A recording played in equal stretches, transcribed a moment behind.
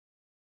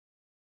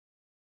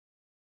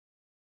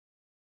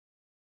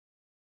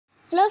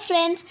Hello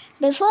friends,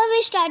 before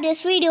we start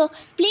this video,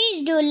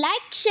 please do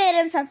like, share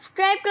and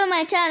subscribe to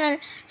my channel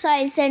so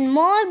I'll send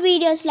more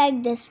videos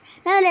like this.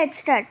 Now let's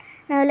start.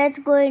 Now let's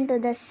go into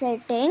the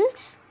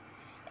settings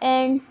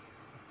and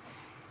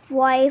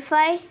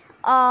Wi-Fi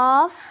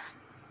off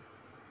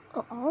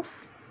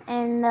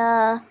and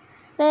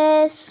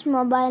where's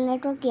mobile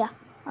network? Yeah,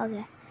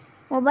 okay.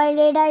 Mobile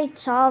data,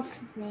 it's off,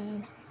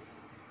 man.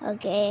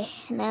 Okay,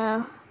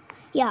 now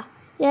yeah,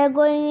 we are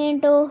going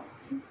into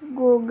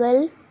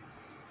Google.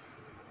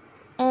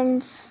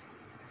 And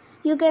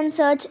you can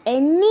search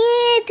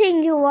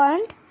anything you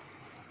want,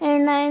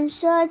 and I'm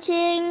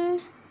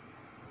searching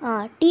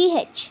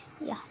TH,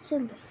 yeah,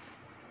 simple,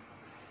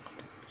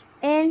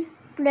 and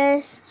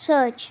press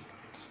search.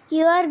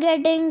 You are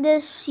getting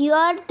this, you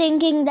are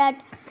thinking that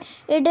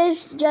it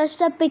is just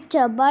a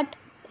picture, but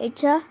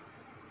it's a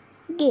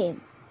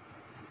game.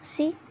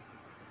 See,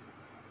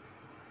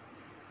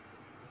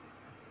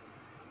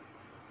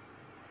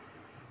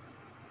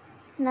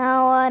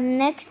 now our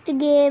next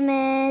game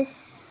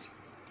is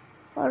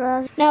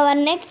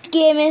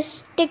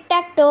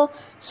tic-tac-toe.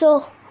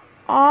 So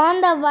on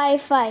the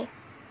Wi-Fi,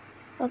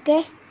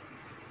 okay.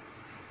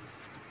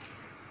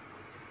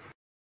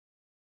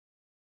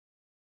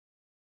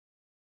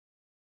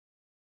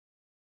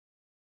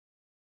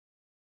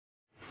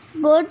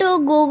 Go to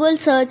Google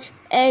search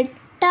and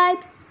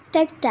type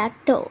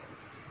tic-tac-toe.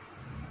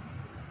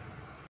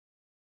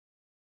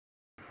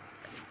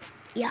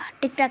 Yeah,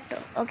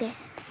 tic-tac-toe. Okay.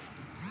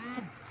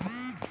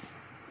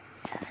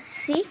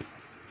 See,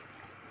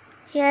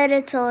 here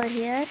it's over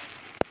here.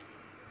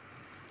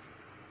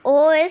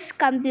 O is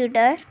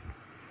computer.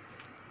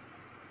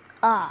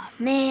 Oh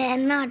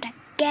man, not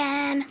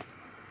again.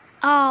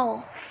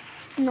 Oh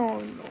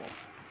no.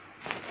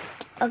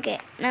 Okay,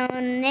 now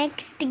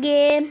next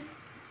game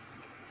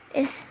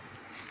is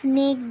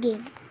snake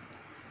game.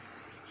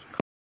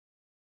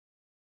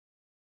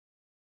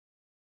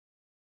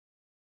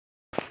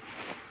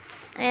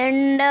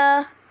 And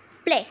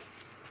play.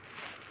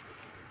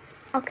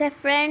 Okay,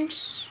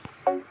 friends.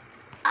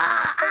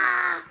 Not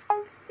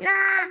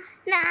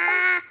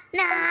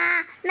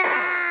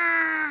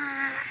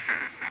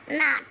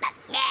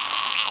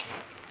again.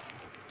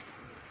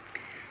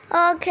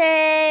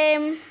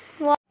 Okay.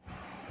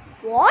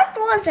 What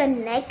was the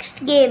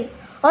next game?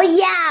 Oh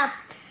yeah,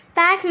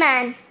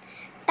 Pac-Man.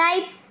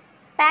 Type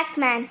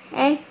Pac-Man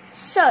and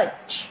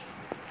search.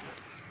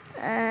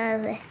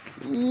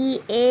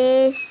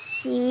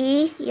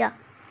 EAC. Yeah.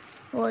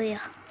 Oh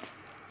yeah.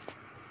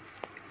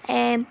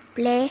 And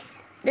play.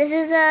 This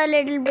is a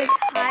little bit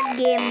hard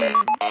game.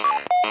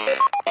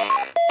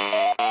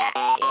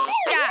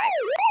 Start.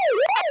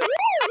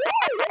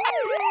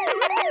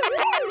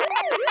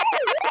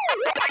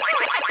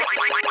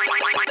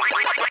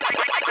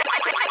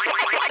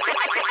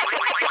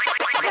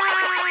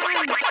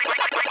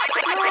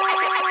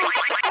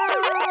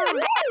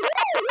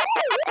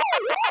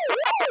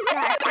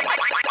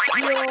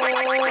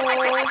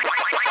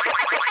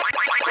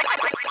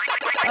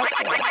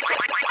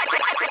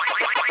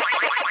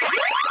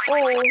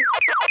 Oh.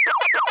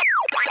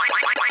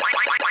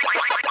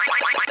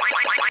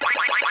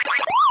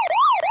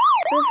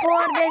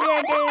 Before they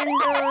get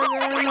into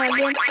them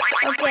again.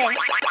 Okay.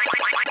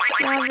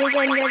 Now we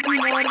can get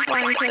more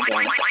points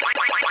again.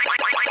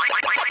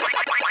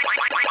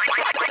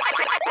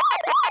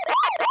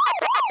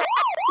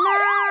 No.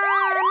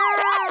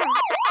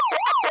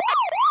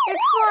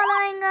 It's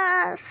following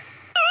us.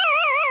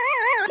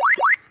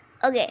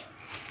 Okay.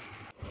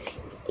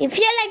 If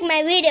you like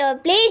my video,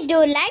 please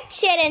do like,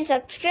 share and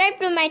subscribe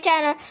to my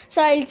channel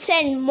so I'll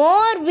send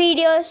more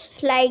videos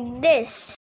like this.